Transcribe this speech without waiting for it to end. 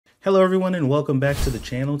Hello everyone and welcome back to the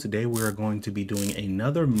channel. Today we are going to be doing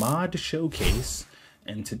another mod showcase,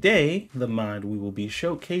 and today the mod we will be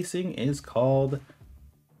showcasing is called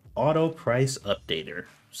Auto Price Updater.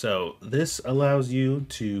 So this allows you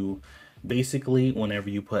to basically,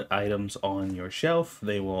 whenever you put items on your shelf,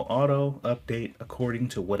 they will auto update according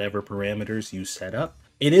to whatever parameters you set up.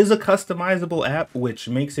 It is a customizable app, which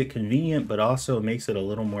makes it convenient, but also makes it a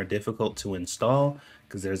little more difficult to install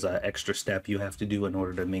because there's an extra step you have to do in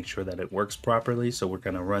order to make sure that it works properly. So we're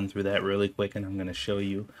going to run through that really quick, and I'm going to show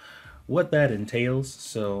you what that entails.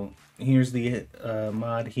 So here's the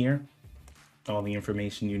mod here. All the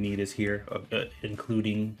information you need is here,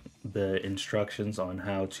 including the instructions on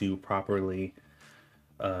how to properly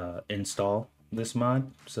install this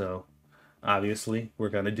mod. So obviously, we're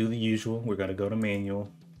going to do the usual. We're going to go to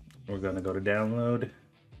manual. We're going to go to download.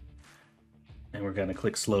 And we're going to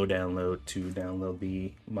click slow download to download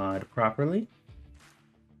the mod properly.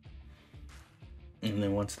 And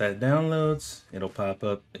then once that downloads, it'll pop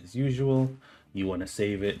up as usual. You want to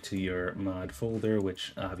save it to your mod folder,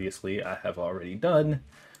 which obviously I have already done.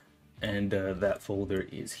 And that folder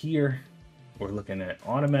is here. We're looking at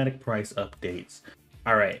automatic price updates.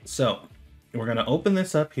 All right, so we're going to open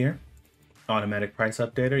this up here. Automatic price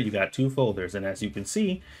updater. You got two folders, and as you can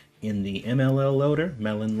see in the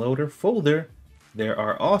melon loader folder, there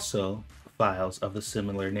are also files of a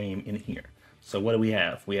similar name in here. So what do we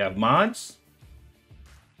have? We have mods,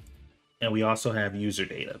 and we also have user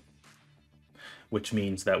data, which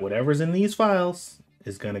means that whatever's in these files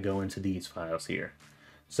is going to go into these files here.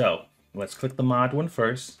 So let's click the mod one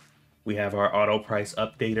first. We have our auto price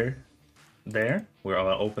updater there. We're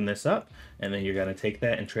going to open this up, and then you're going to take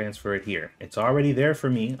that and transfer it here. It's already there for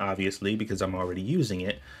me, obviously, because I'm already using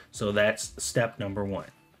it. So that's step number one.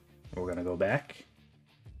 We're going to go back.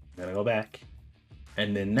 We're going to go back.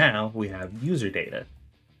 And then now we have user data,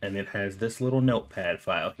 and it has this little notepad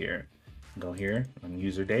file here. Go here on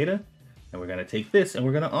user data, and we're going to take this and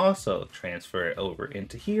we're going to also transfer it over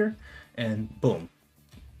into here, and boom,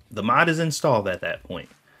 the mod is installed at that point.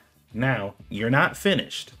 Now you're not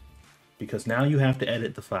finished, because now you have to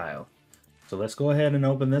edit the file. So let's go ahead and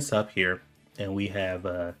open this up here, and we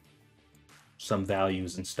have some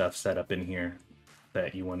values and stuff set up in here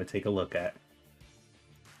that you want to take a look at.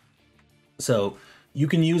 So you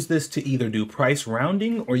can use this to either do price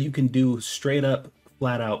rounding, or you can do straight up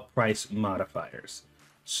flat out price modifiers.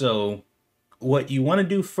 So what you want to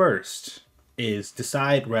do first is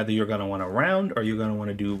decide whether you're going to want to round or you're going to want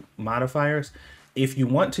to do modifiers. If you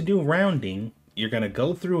want to do rounding, you're going to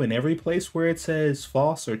go through in every place where it says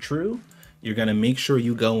false or true, you're going to make sure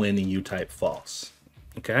you go in and you type false.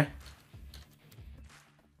 Okay?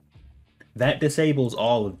 That disables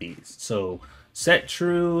all of these. So set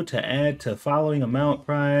true to add to following amount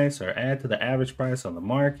price, or add to the average price on the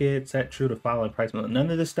market. Set true to following price. None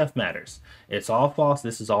of this stuff matters. It's all false.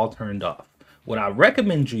 This is all turned off. What I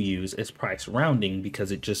recommend you use is price rounding,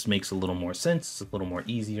 because it just makes a little more sense. It's a little more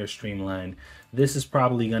easier, streamlined. This is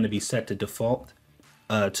probably going to be set to default,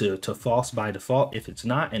 to false by default. If it's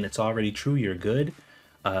not and it's already true, you're good.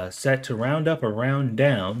 Set to round up or round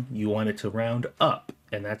down, you want it to round up,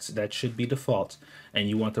 and that should be default. And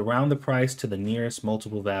you want to round the price to the nearest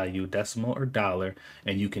multiple value, decimal or dollar,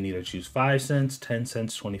 and you can either choose 5 cents, 10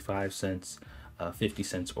 cents, 25 cents, 50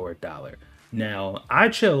 cents, or $1. Now, I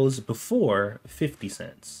chose before 50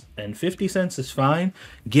 cents, and 50 cents is fine.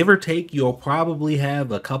 Give or take, you'll probably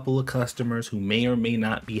have a couple of customers who may or may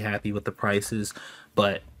not be happy with the prices,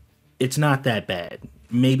 but it's not that bad.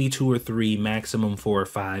 Maybe 2 or 3, maximum 4 or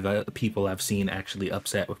 5 people I've seen actually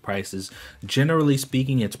upset with prices. Generally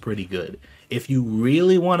speaking, it's pretty good. If you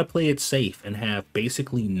really want to play it safe and have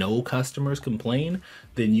basically no customers complain,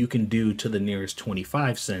 then you can do to the nearest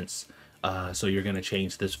 25 cents. So you're going to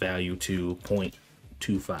change this value to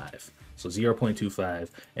 0.25. So 0.25,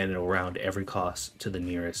 and it'll round every cost to the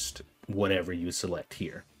nearest whatever you select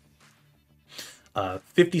here.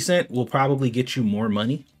 50 cent will probably get you more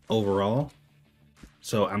money overall.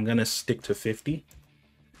 So I'm going to stick to 50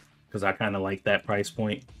 because I kind of like that price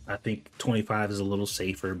point. I think 25 is a little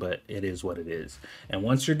safer, but it is what it is. And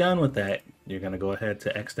once you're done with that, you're going to go ahead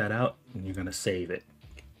to X that out, and you're going to save it.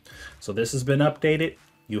 So this has been updated.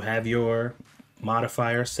 You have your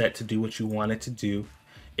modifier set to do what you want it to do.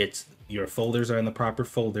 It's your folders are in the proper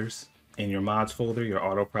folders. In your mods folder, your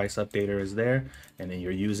auto price updater is there, and in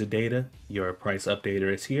your user data, your price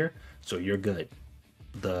updater is here. So you're good.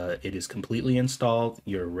 It is completely installed.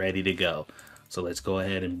 You're ready to go. So let's go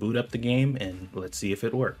ahead and boot up the game, and let's see if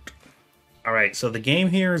it worked. All right, so the game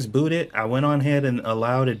here is booted. I went on ahead and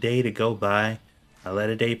allowed a day to go by. I let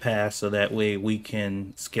a day pass so that way we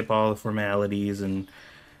can skip all the formalities and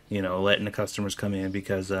you know, letting the customers come in,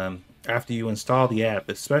 because after you install the app,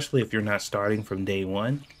 especially if you're not starting from day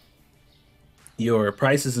one, your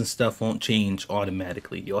prices and stuff won't change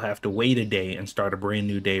automatically. You'll have to wait a day and start a brand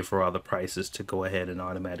new day for all the prices to go ahead and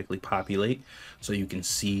automatically populate so you can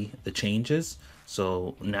see the changes.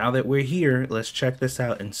 So now that we're here, let's check this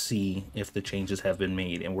out and see if the changes have been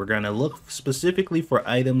made. And we're going to look specifically for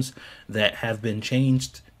items that have been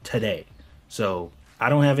changed today. So I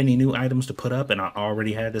don't have any new items to put up, and I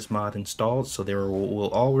already had this mod installed, so there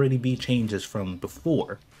will already be changes from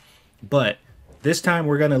before. But this time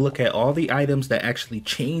we're going to look at all the items that actually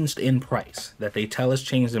changed in price, that they tell us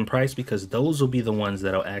changed in price, because those will be the ones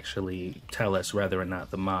that'll actually tell us whether or not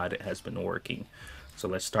the mod has been working. So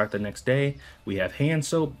let's start the next day. We have hand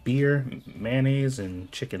soap, beer, mayonnaise,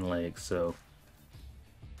 and chicken legs. So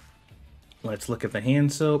let's look at the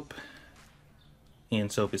hand soap.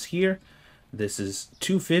 Hand soap is here. This is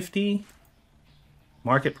 $2.50.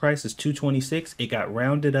 Market price is $2.26. It got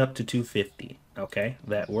rounded up to $2.50. Okay,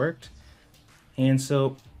 that worked. Hand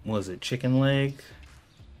soap, was it chicken leg?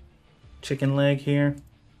 Chicken leg here.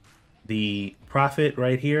 The profit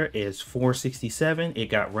right here is $4.67. It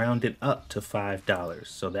got rounded up to $5.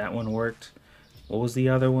 So that one worked. What was the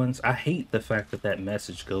other ones? I hate the fact that that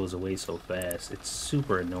message goes away so fast. It's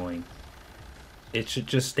super annoying. It should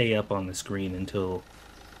just stay up on the screen until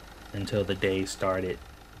the day started.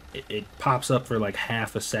 It pops up for like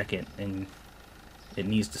half a second and it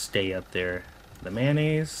needs to stay up there. The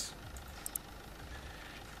mayonnaise.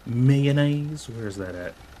 Where's that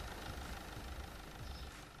at?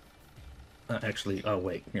 Actually, oh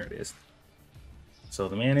wait, here it is. So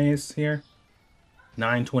the mayonnaise here,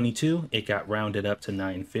 $9.22. It got rounded up to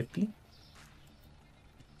 $9.50.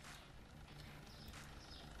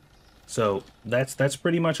 So that's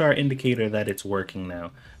pretty much our indicator that it's working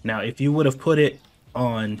now. Now, if you would have put it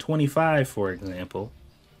on 25, for example,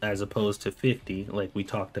 as opposed to 50, like we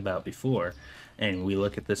talked about before, and we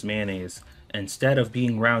look at this mayonnaise, instead of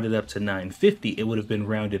being rounded up to $9.50, it would have been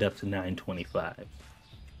rounded up to $9.25,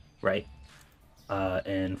 right?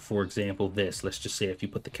 And for example, this, let's just say if you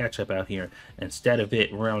put the ketchup out here, instead of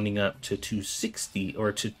it rounding up to $2.60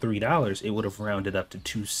 or to $3, it would have rounded up to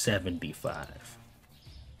 $2.75.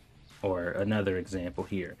 Or another example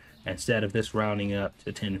here, instead of this rounding up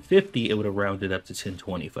to $10.50, it would have rounded up to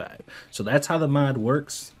 $10.25. So that's how the mod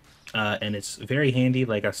works. And it's very handy,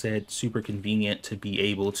 like I said, super convenient to be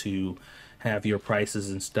able to have your prices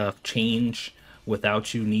and stuff change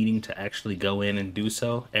without you needing to actually go in and do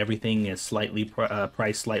so. Everything is slightly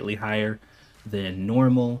priced slightly higher than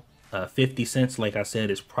normal. 50 cents, like I said,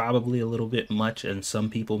 is probably a little bit much, and some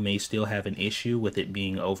people may still have an issue with it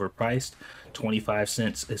being overpriced. 25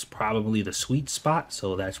 cents is probably the sweet spot,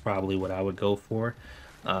 so that's probably what I would go for.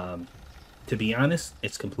 To be honest,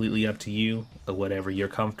 it's completely up to you, whatever you're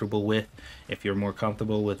comfortable with. If you're more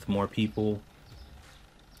comfortable with more people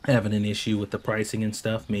having an issue with the pricing and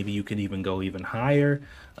stuff, maybe you could even go even higher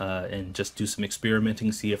and just do some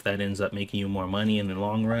experimenting, see if that ends up making you more money in the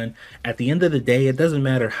long run. At the end of the day, it doesn't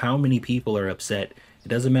matter how many people are upset. It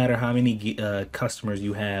doesn't matter how many customers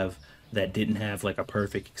you have that didn't have like a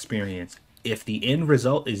perfect experience. If the end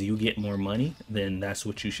result is you get more money, then that's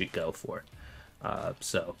what you should go for. And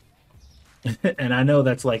I know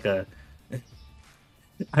that's like a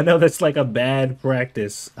bad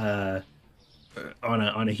practice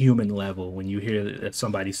on a human level. When you hear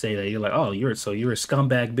somebody say that, you're like, oh, you're a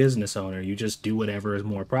scumbag business owner, you just do whatever is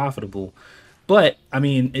more profitable. But I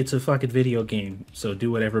mean, it's a fucking video game, so do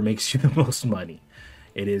whatever makes you the most money.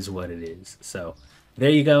 It is what it is. So there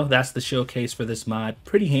you go. That's the showcase for this mod.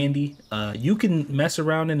 Pretty handy. You can mess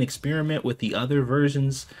around and experiment with the other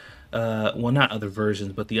versions. Well, not other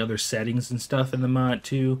versions, but the other settings and stuff in the mod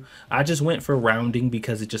too. I just went for rounding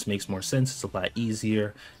because it just makes more sense. It's a lot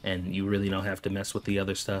easier, and you really don't have to mess with the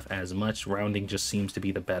other stuff as much. Rounding just seems to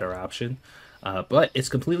be the better option. But it's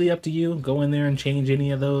completely up to you. Go in there and change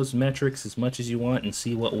any of those metrics as much as you want and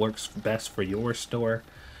see what works best for your store.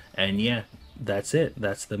 And yeah, that's it.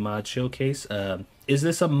 That's the mod showcase. Is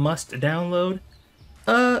this a must download?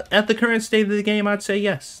 At the current state of the game, I'd say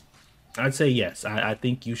yes. I'd say yes. I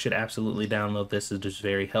think you should absolutely download this. It's just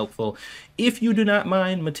very helpful. If you do not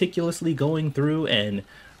mind meticulously going through and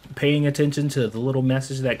paying attention to the little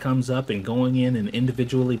message that comes up and going in and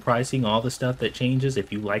individually pricing all the stuff that changes,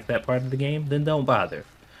 if you like that part of the game, then don't bother.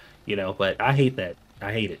 You know, but I hate that.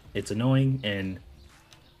 I hate it. It's annoying, and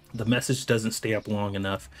the message doesn't stay up long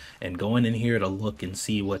enough, and going in here to look and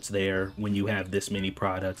see what's there when you have this many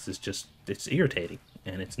products is just, it's irritating,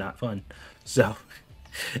 and it's not fun. So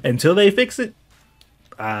until they fix it,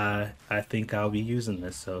 I think I'll be using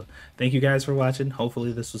this. So thank you guys for watching.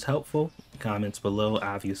 Hopefully this was helpful. Comments below,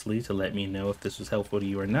 obviously, to let me know if this was helpful to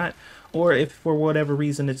you or not. Or if for whatever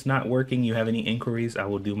reason it's not working, you have any inquiries, I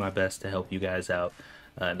will do my best to help you guys out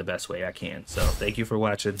the best way I can. So thank you for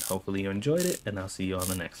watching. Hopefully you enjoyed it, and I'll see you on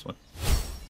the next one.